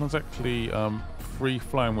 Not exactly free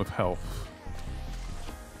flowing with health.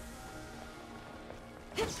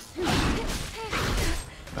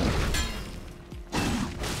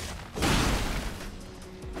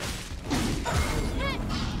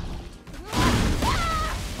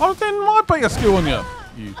 Oh, then my better skill on you!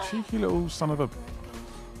 You cheeky little son of a...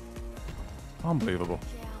 Unbelievable.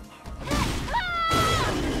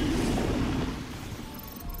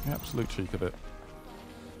 The absolute cheek of it.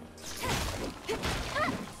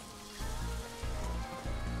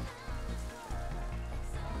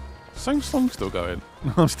 Same song still going.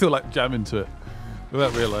 I'm still like jamming to it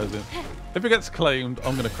without realising. If it gets claimed,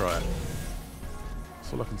 I'm going to cry.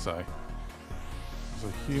 That's all I can say.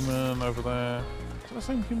 There's a human over there. Is that the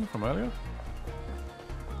same human from earlier?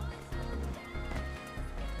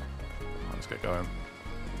 Let's get going.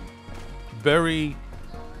 Very,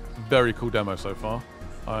 very cool demo so far.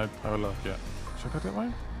 I like it. Should I go that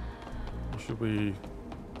way? Or should we...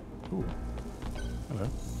 Ooh. Hello.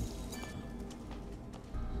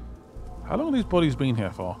 How long have these bodies been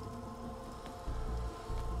here for?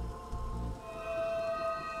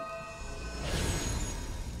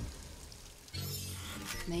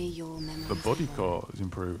 May your memory The body core is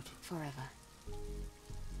improved. forever.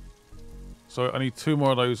 So I need 2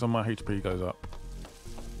 more of those and my HP goes up.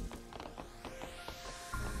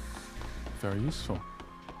 Very useful.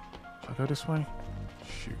 Should I go this way?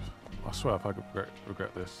 Shoot. I swear if I could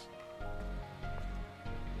regret this.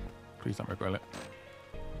 Please don't regret it.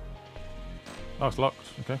 Oh, it's locked.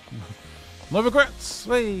 Okay. No regrets!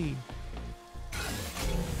 Whee!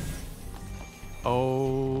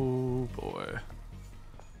 Oh boy.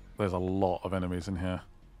 There's a lot of enemies in here.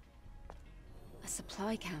 A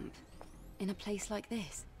supply camp in a place like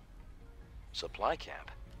this. Supply camp?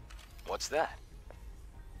 What's that?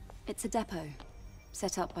 It's a depot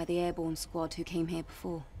set up by the airborne squad who came here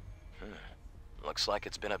before. Looks like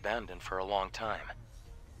it's been abandoned for a long time.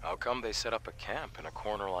 How come they set up a camp in a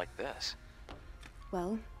corner like this?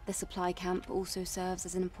 Well, the supply camp also serves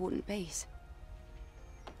as an important base.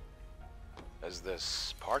 Is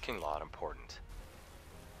this parking lot important?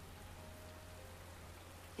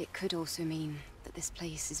 It could also mean that this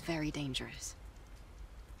place is very dangerous.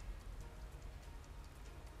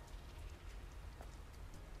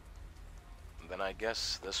 Then I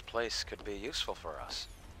guess this place could be useful for us.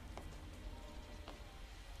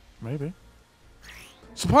 Maybe.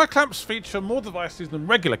 Supply camps feature more devices than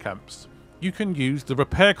regular camps. You can use the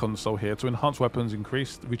repair console here to enhance weapons,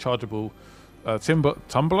 increase the rechargeable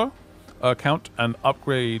tumbler count, and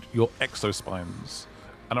upgrade your exospines.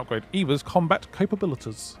 And upgrade Eva's combat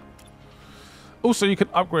capabilities. Also, you can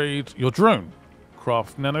upgrade your drone,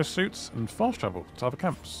 craft nanosuits, and fast travel to other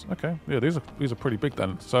camps. Okay, yeah, these are pretty big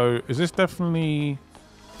then. So, is this definitely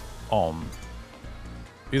on?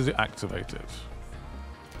 Is it activated?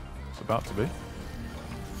 It's about to be.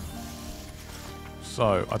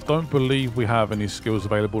 So, I don't believe we have any skills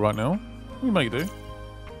available right now. We may do.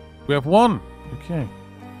 We have 1. Okay.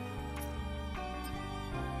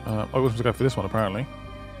 I was supposed to go for this one, apparently.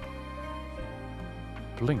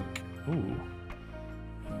 Blink. Ooh.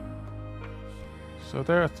 So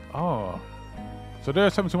there. So they're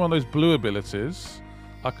attempting one of those blue abilities.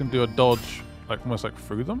 I can do a dodge, like almost like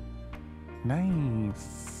through them.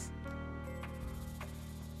 Nice.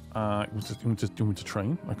 You want me to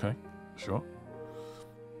train? Okay, sure.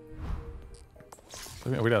 I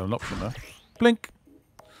think we had an option there. Blink.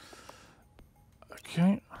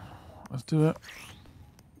 Okay, let's do it.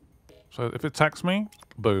 So if it attacks me,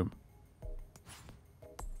 boom.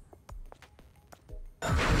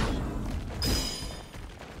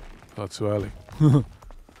 Oh, too early.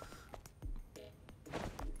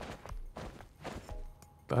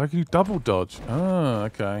 How can you double dodge? Ah,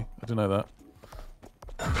 okay. I didn't know that.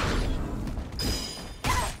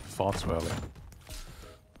 Far too early.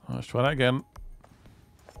 Let's try that again.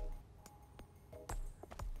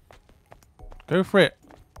 Go for it.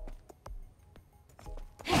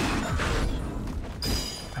 Damn,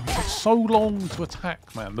 it takes so long to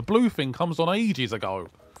attack, man. The blue thing comes on ages ago.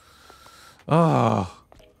 Ah.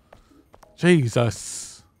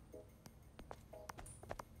 Jesus.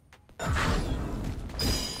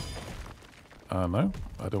 No,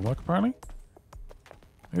 that didn't work apparently.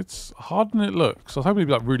 It's harder than it looks. I was hoping it'd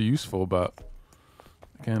be like really useful, but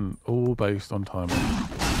again, all based on timing.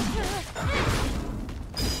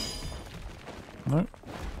 No.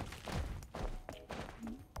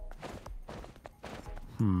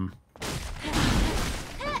 Damn.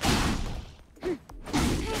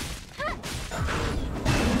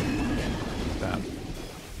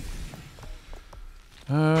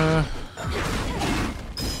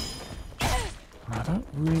 I don't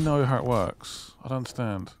really know how it works. I don't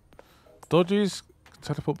understand. Dodges can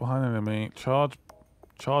teleport behind an enemy. Charge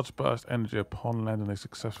burst energy upon landing a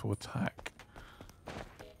successful attack.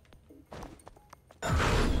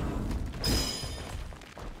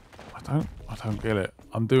 I don't get it.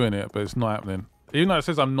 I'm doing it, but it's not happening. Even though it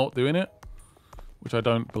says I'm not doing it, which I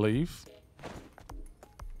don't believe.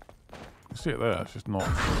 You see it there, it's just not.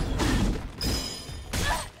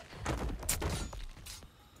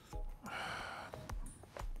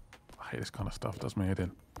 I hate this kind of stuff, does my head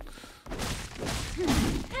in.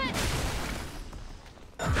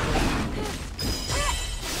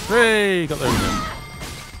 Hey, got those in.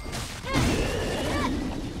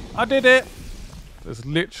 I did it! It's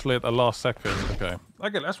literally at the last second. Okay.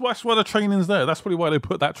 Okay, that's why the training's there. That's probably why they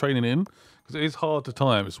put that training in. Because it is hard to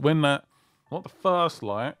time. It's when that, not the first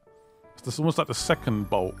light, it's almost like the second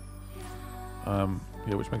bolt.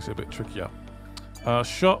 Yeah, which makes it a bit trickier.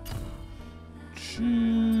 Shop.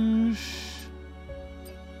 Sheesh.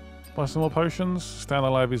 Buy some more potions. Staying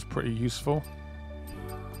alive is pretty useful.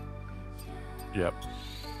 Yep.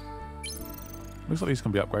 Looks like these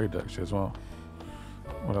can be upgraded actually as well.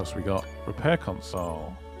 What else we got? Repair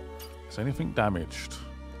console. Is anything damaged?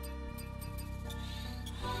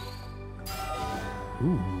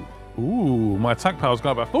 Ooh. Ooh, my attack power's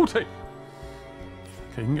gone by 40! Okay,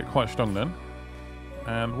 you can get quite strong then.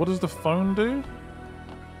 And what does the phone do?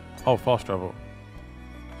 Oh, fast travel.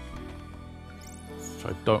 Which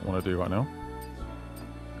I don't want to do right now.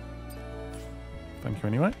 Thank you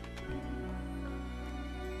anyway.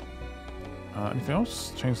 Anything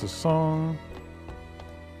else? Change the song.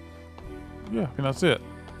 Yeah, I think that's it.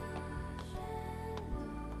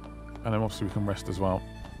 And then obviously we can rest as well.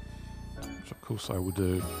 Which of course I will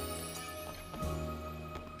do.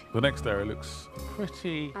 The next area looks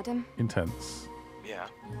pretty Adam? intense. Yeah.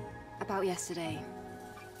 About yesterday.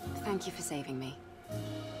 Thank you for saving me.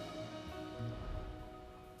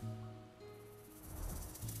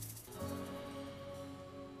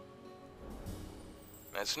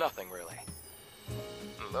 It's nothing, really.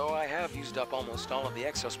 Though I have used up almost all of the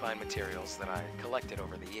exospine materials that I collected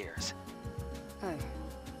over the years. Oh.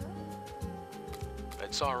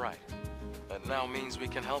 It's alright. That now means we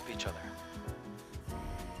can help each other.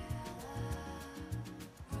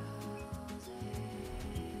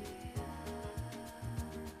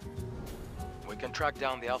 We can track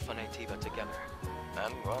down the Alpha Nativa together.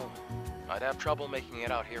 And, well, I'd have trouble making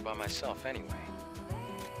it out here by myself anyway.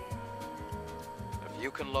 If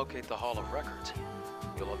you can locate the Hall of Records,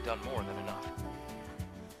 you'll have done more than enough.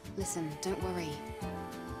 Listen, don't worry.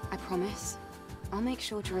 I promise. I'll make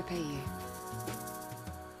sure to repay you.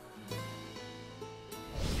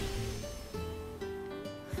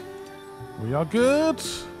 We are good!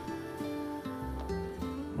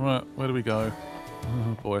 Right, where do we go?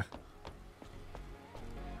 Oh boy.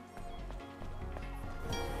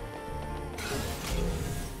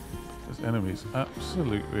 There's enemies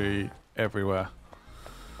absolutely everywhere.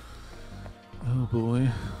 Oh boy.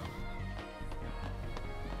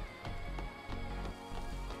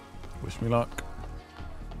 me luck.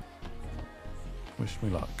 Wish me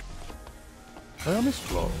luck. Are they on this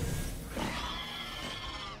floor?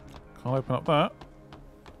 Can't open up that.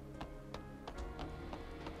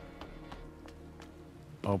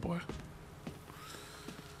 Oh boy.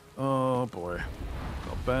 Oh boy.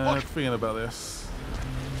 Got a bad feeling about this.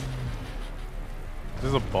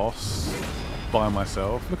 There's a boss by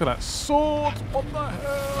myself. Look at that sword on the head.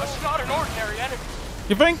 That's not an ordinary enemy.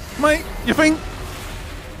 You think, mate? You think?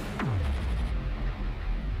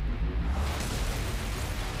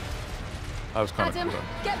 That was kind Adam, of cool.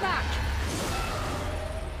 get back!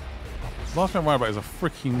 Last thing I'm worried about is a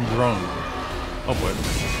freaking drone. Oh boy.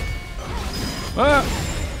 Ah!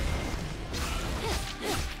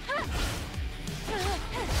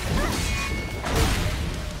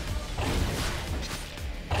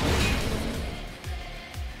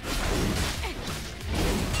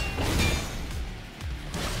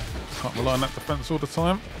 Can't rely on that defense all the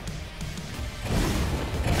time.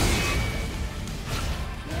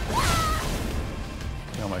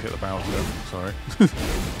 Yeah, I might hit the barrel here. Sorry.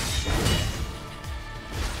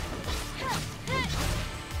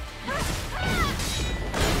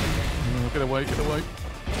 Get away, get away.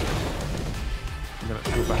 I'm gonna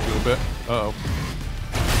go back a little bit. Uh oh.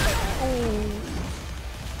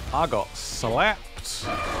 I got slapped.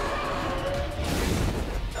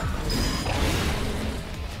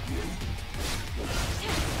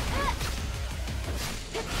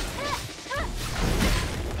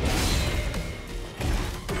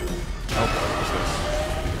 Oh, what's this?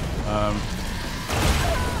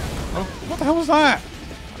 Oh, what the hell was that?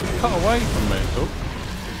 Cut away from me. Oh.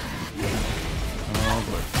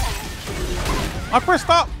 I pressed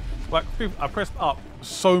up! Like, I pressed up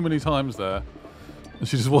so many times there, and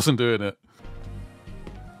she just wasn't doing it.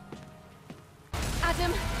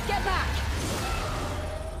 Adam, get back!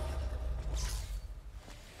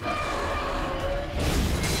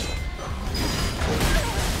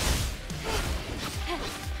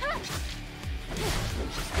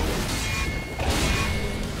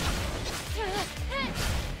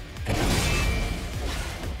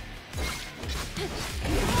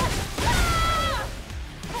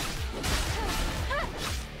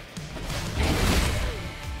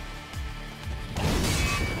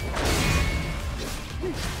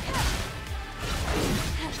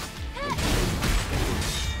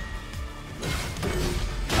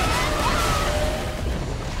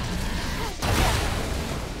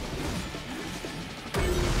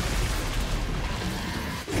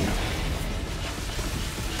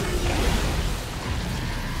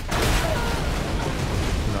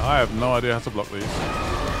 I have no idea how to block these.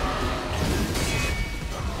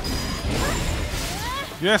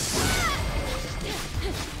 Yes!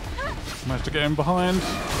 Managed to get in behind.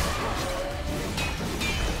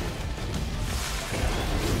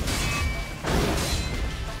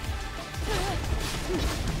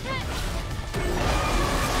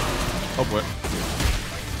 Oh boy.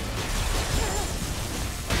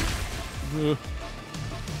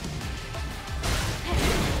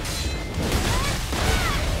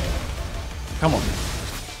 Come on.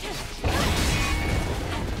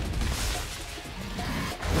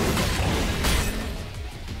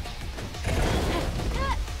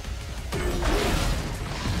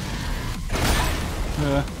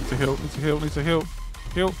 Yeah, need to heal, need to heal, need to heal.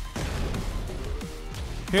 Heal.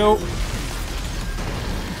 Heal.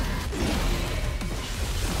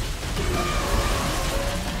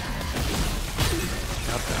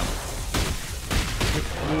 God damn it.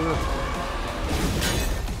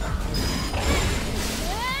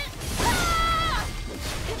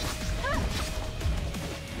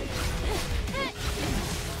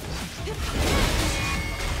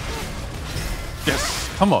 Yes,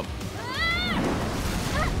 come on.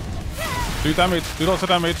 Do damage, do lots of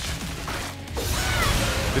damage.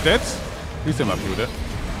 You dead? You seem happy with it.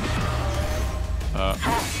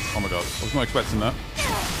 Oh my god, I was not expecting that.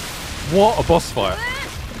 What a boss fight.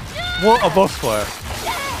 What a boss fight.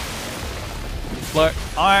 Like,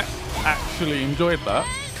 I actually enjoyed that.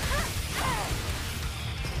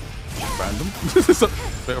 Random. There's a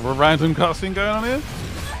bit of a random cutscene going on here.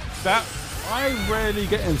 That, I rarely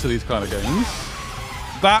get into these kind of games.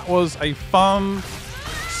 That was a fun,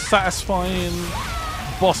 satisfying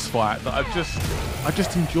boss fight that I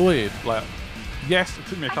just enjoyed. Like, yes, it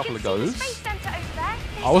took me a couple of goes.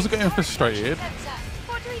 I wasn't getting frustrated.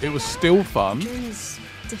 It was still fun. Is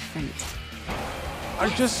different. I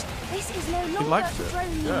just liked it.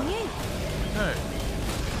 Yeah. Okay.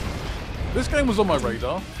 This game was on my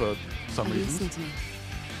radar for some Are you reason. listening to me?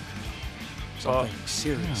 Something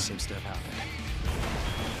serious seems to have happened.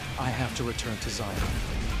 I have to return to Zion.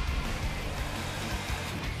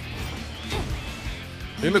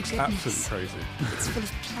 It looks Goodness. absolutely crazy. It's full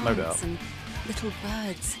of No plants doubt. and little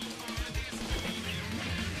birds.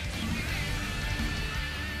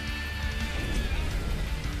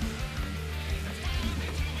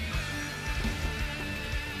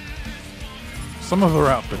 Some of her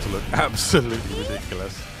outfits look absolutely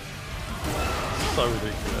ridiculous. So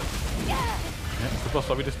ridiculous. Yeah, it's the boss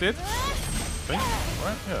fight we just did. I think,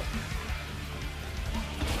 right? Yeah.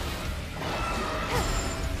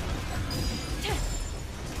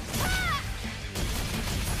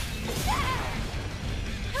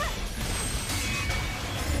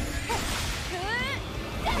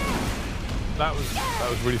 That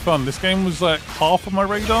was really fun. This game was like half of my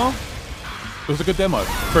radar. It was a good demo,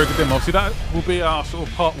 very good demo. See, that will be our sort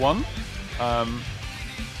of part 1.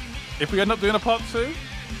 If we end up doing a part 2,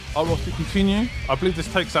 I'll obviously continue. I believe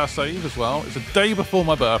this takes our save as well. It's a day before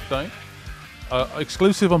my birthday.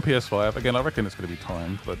 Exclusive on PS5. Again, I reckon it's going to be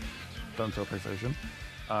timed, but don't tell PlayStation.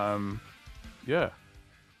 Yeah,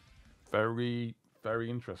 very, very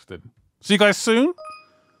interested. See you guys soon.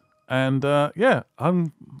 And yeah,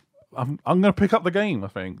 I'm going to pick up the game, I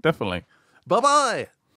think, definitely. Bye-bye.